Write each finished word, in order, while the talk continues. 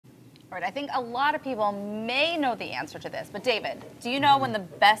All right, I think a lot of people may know the answer to this, but David, do you know when the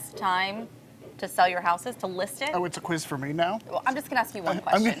best time to sell your house is, to list it? Oh, it's a quiz for me now? Well, I'm just going to ask you one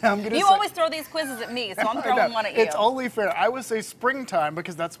question. You say, always throw these quizzes at me, so I'm throwing one at you. It's only fair. I would say springtime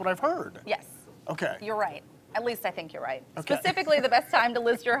because that's what I've heard. Yes. Okay. You're right. At least I think you're right. Okay. Specifically, the best time to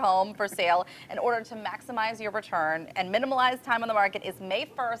list your home for sale in order to maximize your return and minimize time on the market is May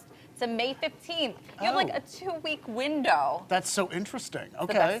 1st to May 15th. You have like a 2-week window. That's so interesting. Okay. It's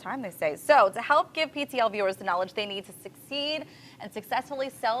the best time, they say. So to help give PTL viewers the knowledge they need to succeed and successfully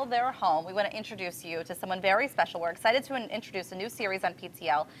sell their home, we want to introduce you to someone very special. We're excited to introduce a new series on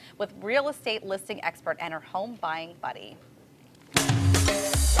PTL with real estate listing expert and her home buying buddy.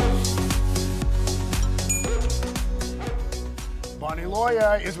 Bonnie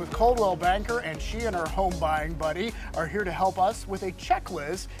Loya is with Coldwell Banker, and she and her home buying buddy are here to help us with a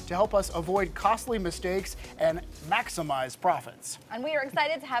checklist to help us avoid costly mistakes and maximize profits. And we are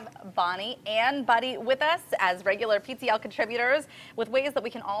excited to have Bonnie and Buddy with us as regular PTL contributors with ways that we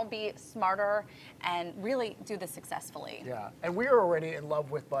can all be smarter and really do this successfully. Yeah, and we are already in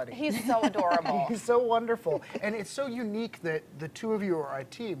love with Buddy. He's so adorable. He's so wonderful. And it's so unique that the two of you are a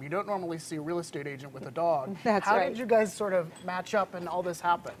team. You don't normally see a real estate agent with a dog. That's How right. did you guys sort of match up and all this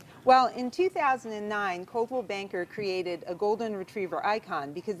happen? Well, in 2009, Coldwell Banker created a golden retriever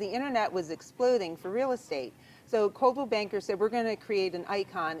icon because the internet was exploding for real estate. So Coldwell Banker said, we're going to create an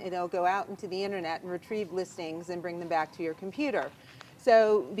icon and it'll go out into the internet and retrieve listings and bring them back to your computer.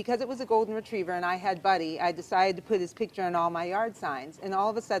 So because it was a golden retriever and I had Buddy, I decided to put his picture on all my yard signs. And all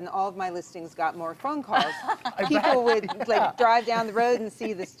of a sudden, all of my listings got more phone calls. People would like drive down the road and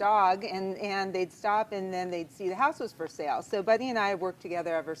see this dog, and they'd stop, and then they'd see the house was for sale. So Buddy and I have worked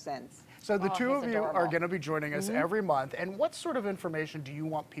together ever since. So the two of you adorable. are going to be joining us every month. And what sort of information do you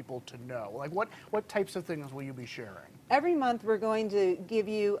want people to know? Like what types of things will you be sharing? Every month, we're going to give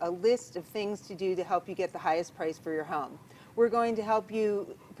you a list of things to do to help you get the highest price for your home. We're going to help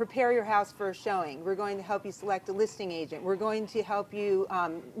you prepare your house for a showing. We're going to help you select a listing agent. We're going to help you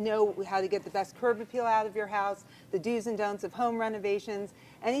know how to get the best curb appeal out of your house, the do's and don'ts of home renovations,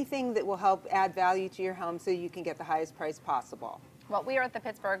 anything that will help add value to your home so you can get the highest price possible. Well, we are at the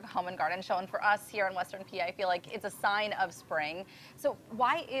Pittsburgh Home and Garden Show, and for us here in Western PA, I feel like it's a sign of spring. So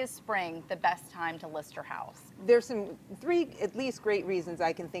why is spring the best time to list your house? There's three at least great reasons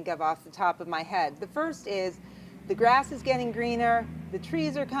I can think of off the top of my head. The first is the grass is getting greener, the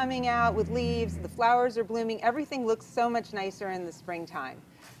trees are coming out with leaves, the flowers are blooming, everything looks so much nicer in the springtime.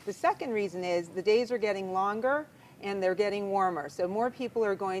 The second reason is the days are getting longer and they're getting warmer, so more people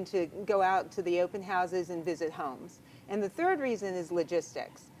are going to go out to the open houses and visit homes. And the third reason is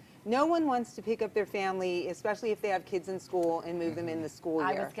logistics. No one wants to pick up their family, especially if they have kids in school, and move them in the school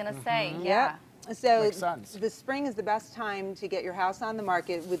year. I was going to say, yeah. So Makes sense. the spring is the best time to get your house on the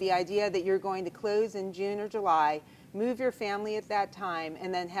market with the idea that you're going to close in June or July, move your family at that time,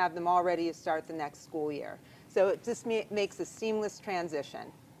 and then have them all ready to start the next school year. So it just makes a seamless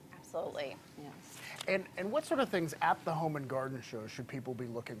transition. Absolutely. Yes. And what sort of things at the Home and Garden Show should people be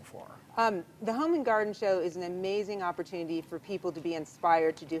looking for? The Home and Garden Show is an amazing opportunity for people to be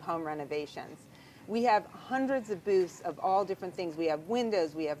inspired to do home renovations. We have hundreds of booths of all different things. We have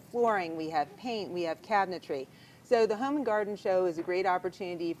windows, we have flooring, we have paint, we have cabinetry. So the Home and Garden Show is a great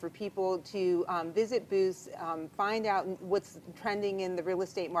opportunity for people to visit booths, find out what's trending in the real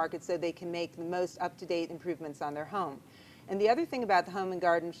estate market so they can make the most up-to-date improvements on their home. And the other thing about the Home and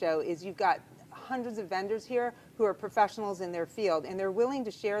Garden Show is you've got hundreds of vendors here who are professionals in their field, and they're willing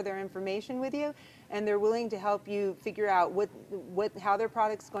to share their information with you, and they're willing to help you figure out how their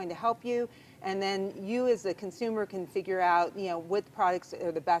product's going to help you, and then you as a consumer can figure out what products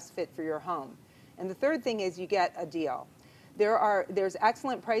are the best fit for your home. And the third thing is you get a deal. There's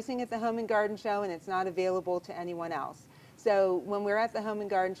excellent pricing at the Home and Garden Show, and it's not available to anyone else. So when we're at the Home and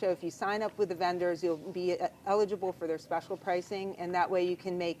Garden Show, if you sign up with the vendors, you'll be eligible for their special pricing, and that way you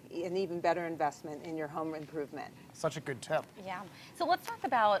can make an even better investment in your home improvement. Such a good tip. Yeah. So let's talk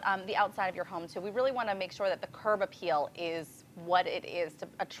about the outside of your home too. We really want to make sure that the curb appeal is what it is to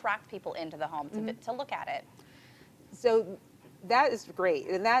attract people into the home, to look at it. So that is great,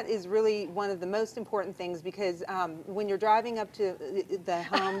 and that is really one of the most important things because when you're driving up to the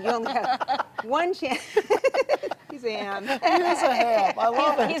home, you only have one chance. He's a ham. He is a ham. I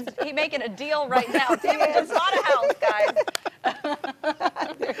love it. He's making a deal right now. David just bought a house, guys.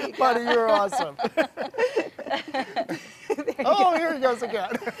 Buddy, you're awesome. Oh, here he goes again.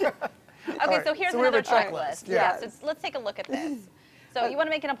 Okay, so here's so we have another a checklist. checklist. Yeah. So let's take a look at this. So you want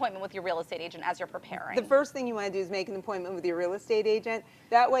to make an appointment with your real estate agent as you're preparing. The first thing you want to do is make an appointment with your real estate agent.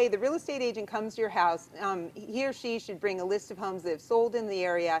 That way, the real estate agent comes to your house. He or she should bring a list of homes that have sold in the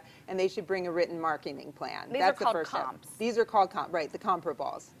area, and they should bring a written marketing plan. That's the called first comps. step. These are called right, the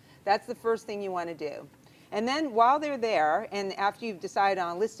comparables. That's the first thing you want to do. And then while they're there, and after you've decided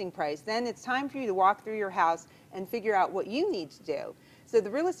on a listing price, then it's time for you to walk through your house and figure out what you need to do. So the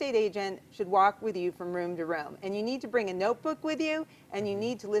real estate agent should walk with you from room to room. And you need to bring a notebook with you, and you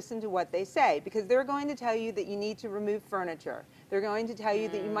need to listen to what they say, because they're going to tell you that you need to remove furniture. They're going to tell you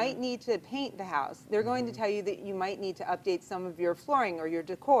that you might need to paint the house. They're going to tell you that you might need to update some of your flooring or your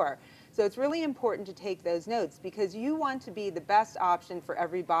decor. So it's really important to take those notes, because you want to be the best option for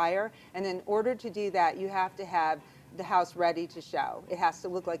every buyer. And in order to do that, you have to have the house ready to show. It has to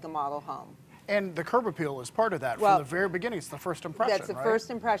look like a model home. And the curb appeal is part of that from the very beginning. It's the first impression, That's the right? first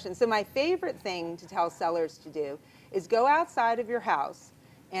impression. So my favorite thing to tell sellers to do is go outside of your house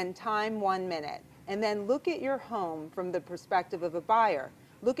and time 1 minute, and then look at your home from the perspective of a buyer.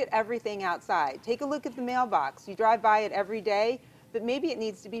 Look at everything outside. Take a look at the mailbox. You drive by it every day, but maybe it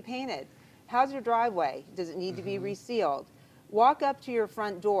needs to be painted. How's your driveway? Does it need to be resealed? Walk up to your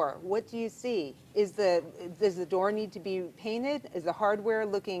front door. What do you see? Does the door need to be painted? Is the hardware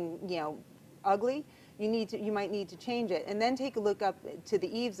looking, ugly? You might need to change it. And then take a look up to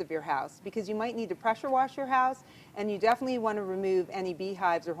the eaves of your house, because you might need to pressure wash your house, and you definitely want to remove any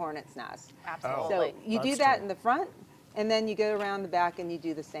beehives or hornet's nests. Absolutely. So you do that in the front, and then you go around the back and you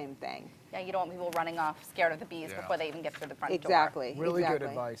do the same thing. Yeah, you don't want people running off scared of the bees before they even get through the front door. Exactly. Really good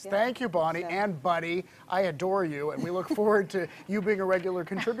advice. Yeah. Thank you, Bonnie and Buddy. I adore you, and we look forward to you being a regular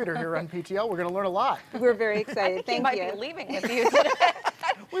contributor here on PTL. We're going to learn a lot. We're very excited. Thank you. you. Might be leaving with you today.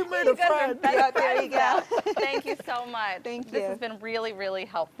 We made a friend. Yeah, there you go. Thank you so much. Thank you. This has been really, really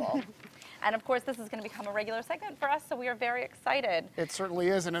helpful. And of course, this is going to become a regular segment for us, so we are very excited. It certainly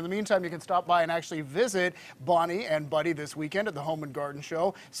is. And in the meantime, you can stop by and actually visit Bonnie and Buddy this weekend at the Home and Garden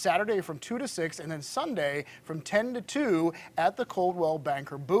Show, Saturday from 2 to 6, and then Sunday from 10 to 2 at the Coldwell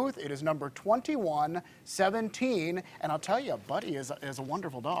Banker booth. It is number 2117. And I'll tell you, Buddy is a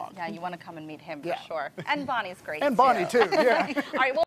wonderful dog. Yeah, you want to come and meet him for sure. And Bonnie's great, And Bonnie, too. Yeah. All right, well.